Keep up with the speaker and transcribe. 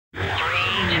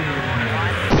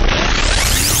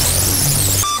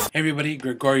Hey everybody,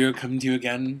 Gregorio coming to you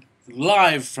again,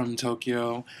 live from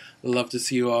Tokyo. Love to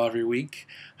see you all every week.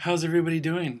 How's everybody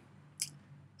doing?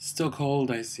 Still cold,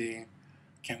 I see.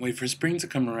 Can't wait for spring to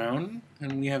come around,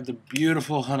 and we have the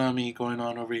beautiful hanami going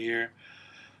on over here.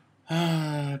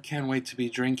 Can't wait to be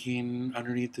drinking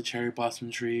underneath the cherry blossom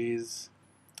trees.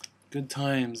 Good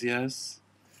times, yes?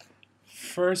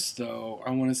 First, though, I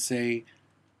want to say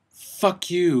fuck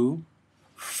you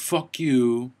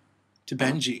to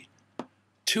Benji.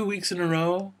 2 weeks in a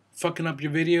row, fucking up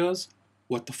your videos,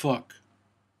 what the fuck?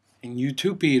 And you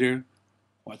too, Peter,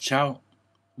 watch out.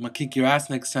 I'm gonna kick your ass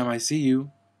next time I see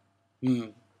you.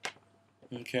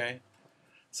 Okay.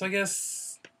 So I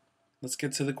guess let's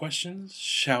get to the questions,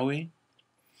 shall we?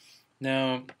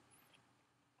 Now,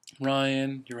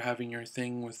 Ryan, you're having your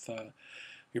thing with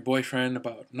your boyfriend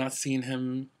about not seeing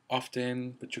him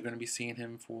often, but you're gonna be seeing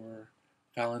him for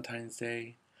Valentine's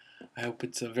Day. I hope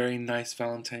it's a very nice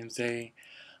Valentine's Day.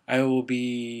 I will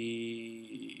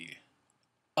be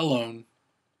alone.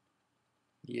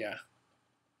 Yeah.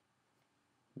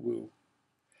 Woo.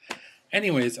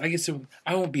 Anyways, I guess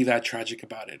I won't be that tragic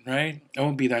about it, right? I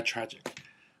won't be that tragic.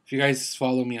 If you guys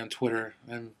follow me on Twitter,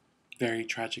 I'm very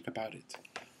tragic about it.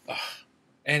 Ugh.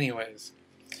 Anyways,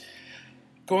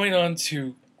 going on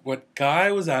to what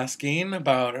Guy was asking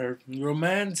about our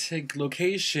romantic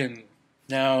location.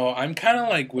 Now, I'm kind of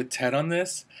like with Ted on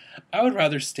this. I would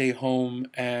rather stay home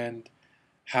and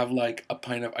have like a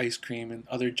pint of ice cream and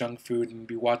other junk food and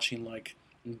be watching like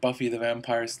Buffy the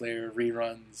Vampire Slayer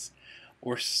reruns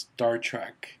or Star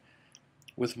Trek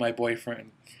with my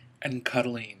boyfriend and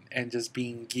cuddling and just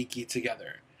being geeky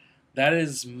together. That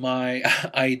is my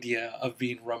idea of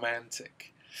being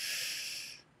romantic.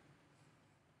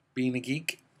 Being a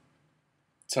geek,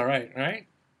 it's alright, right?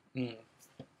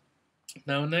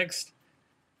 Now next,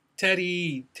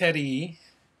 Teddy.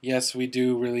 Yes, we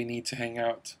do really need to hang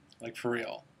out, like for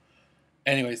real.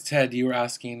 Anyways, Ted, you were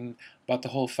asking about the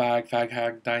whole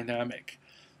fag-hag dynamic.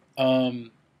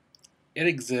 It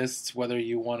exists whether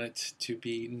you want it to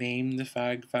be named the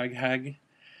fag-hag.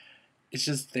 It's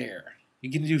just there.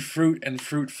 You can do fruit and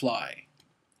fruit fly.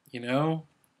 You know?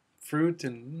 Fruit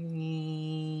and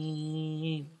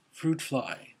fruit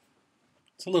fly.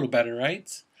 It's a little better,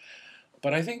 right?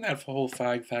 But I think that whole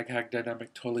fag-hag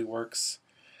dynamic totally works.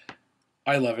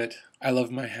 I love it. I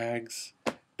love my hags,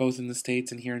 both in the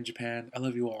States and here in Japan. I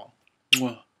love you all.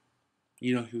 Mwah.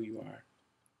 You know who you are.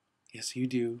 Yes, you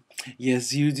do.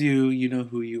 Yes, you do. You know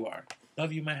who you are.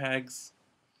 Love you, my hags.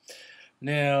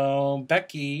 Now,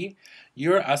 Becky,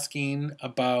 you're asking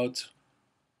about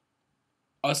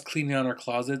us cleaning out our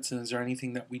closets and is there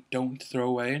anything that we don't throw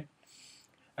away?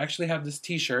 I actually have this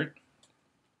t-shirt,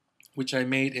 which I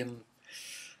made in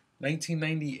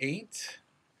 1998.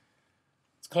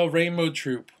 It's called Rainbow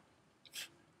Troop.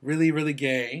 Really, really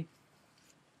gay.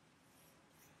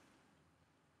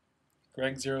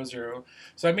 Greg00.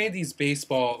 So I made these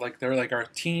baseball, like they're like our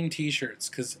team t-shirts,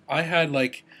 because I had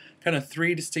like kind of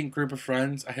three distinct group of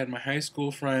friends. I had my high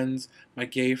school friends, my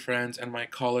gay friends, and my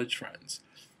college friends.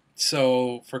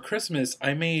 So for Christmas,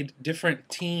 I made different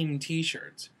team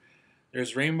t-shirts.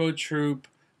 There's Rainbow Troop,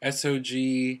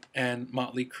 SOG, and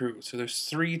Motley Crue. So there's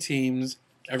three teams.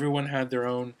 Everyone had their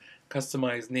own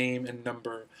customized name and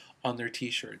number on their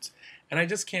t-shirts. And I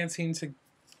just can't seem to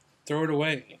throw it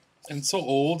away. And it's so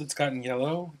old, it's gotten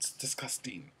yellow. It's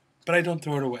disgusting. But I don't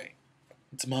throw it away.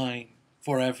 It's mine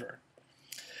forever.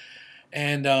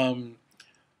 And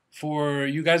for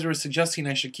you guys were suggesting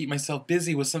I should keep myself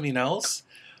busy with something else.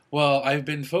 Well, I've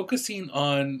been focusing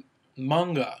on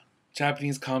manga,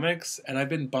 Japanese comics, and I've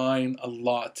been buying a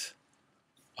lot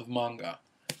of manga.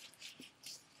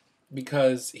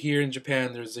 Because here in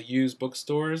Japan, there's a used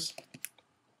bookstores.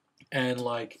 And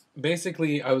like,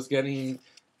 basically, I was getting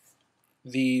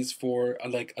these for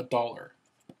like $1.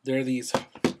 They're this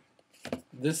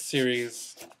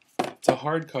series, it's a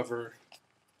hardcover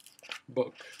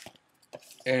book.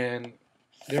 And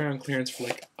they're on clearance for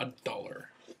like $1.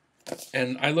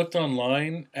 And I looked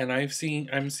online and I'm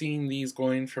seeing these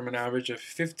going from an average of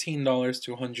 $15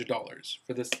 to $100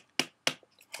 for this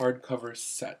hardcover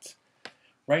set.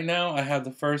 Right now I have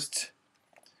the first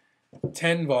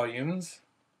 10 volumes.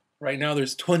 Right now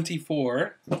there's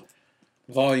 24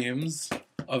 volumes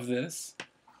of this.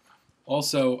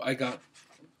 Also, I got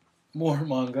more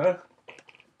manga.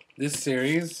 This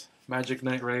series, Magic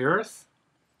Knight Ray Earth.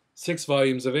 6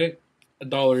 volumes of it,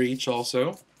 $1 each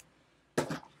also.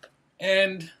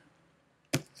 And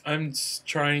I'm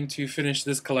trying to finish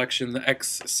this collection, the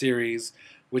X series,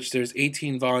 which there's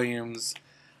 18 volumes.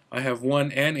 I have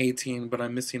 1 and 18, but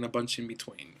I'm missing a bunch in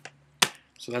between.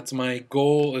 So that's my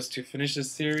goal, is to finish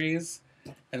this series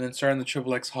and then starting the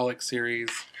Triple X Holic series,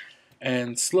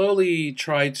 and slowly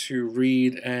try to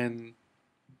read and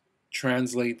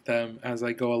translate them as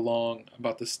I go along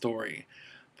about the story.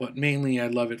 But mainly I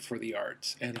love it for the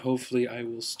art, and hopefully I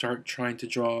will start trying to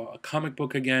draw a comic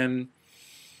book again.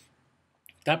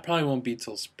 That probably won't be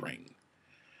till spring.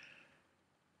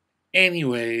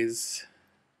 Anyways,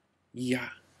 yeah,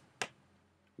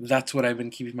 that's what I've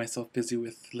been keeping myself busy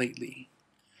with lately.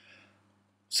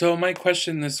 So my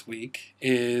question this week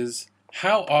is,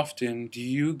 how often do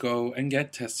you go and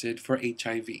get tested for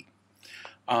HIV?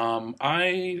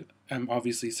 I am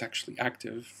obviously sexually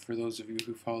active. For those of you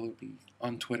who follow me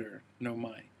on Twitter, know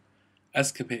my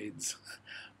escapades.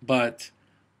 But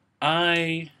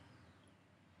I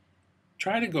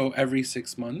try to go every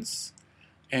 6 months,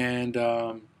 and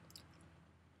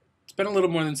it's been a little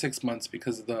more than 6 months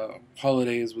because the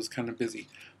holidays was kind of busy.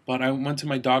 But I went to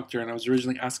my doctor, and I was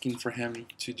originally asking for him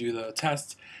to do the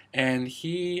test, and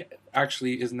he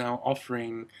actually is now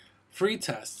offering free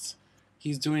tests.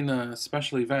 He's doing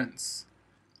special events,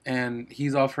 and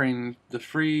he's offering the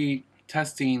free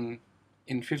testing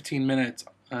in 15 minutes,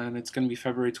 and it's going to be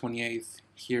February 28th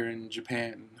here in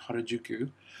Japan, Harajuku.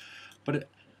 But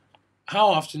how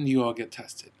often do you all get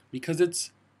tested? Because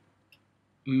it's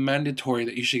mandatory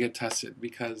that you should get tested,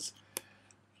 because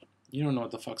you don't know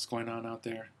what the fuck's going on out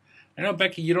there. I know,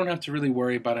 Becky, you don't have to really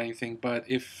worry about anything, but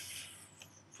if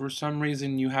for some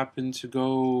reason you happen to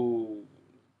go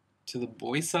to the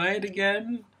boy side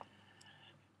again,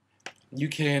 you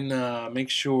can make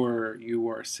sure you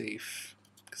are safe,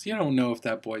 because you don't know if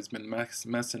that boy's been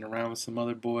messing around with some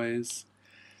other boys.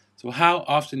 So how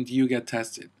often do you get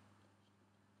tested?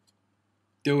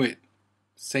 Do it.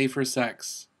 Safer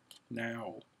sex.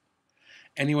 Now.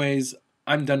 Anyways,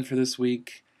 I'm done for this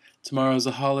week. Tomorrow's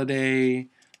a holiday.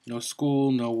 No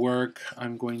school, no work.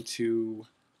 I'm going to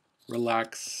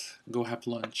relax, go have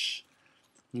lunch.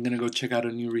 I'm going to go check out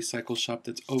a new recycle shop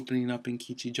that's opening up in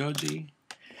Kichijoji.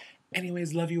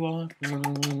 Anyways, love you all.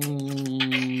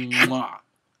 Mwah.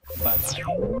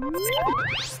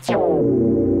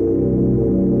 Bye-bye.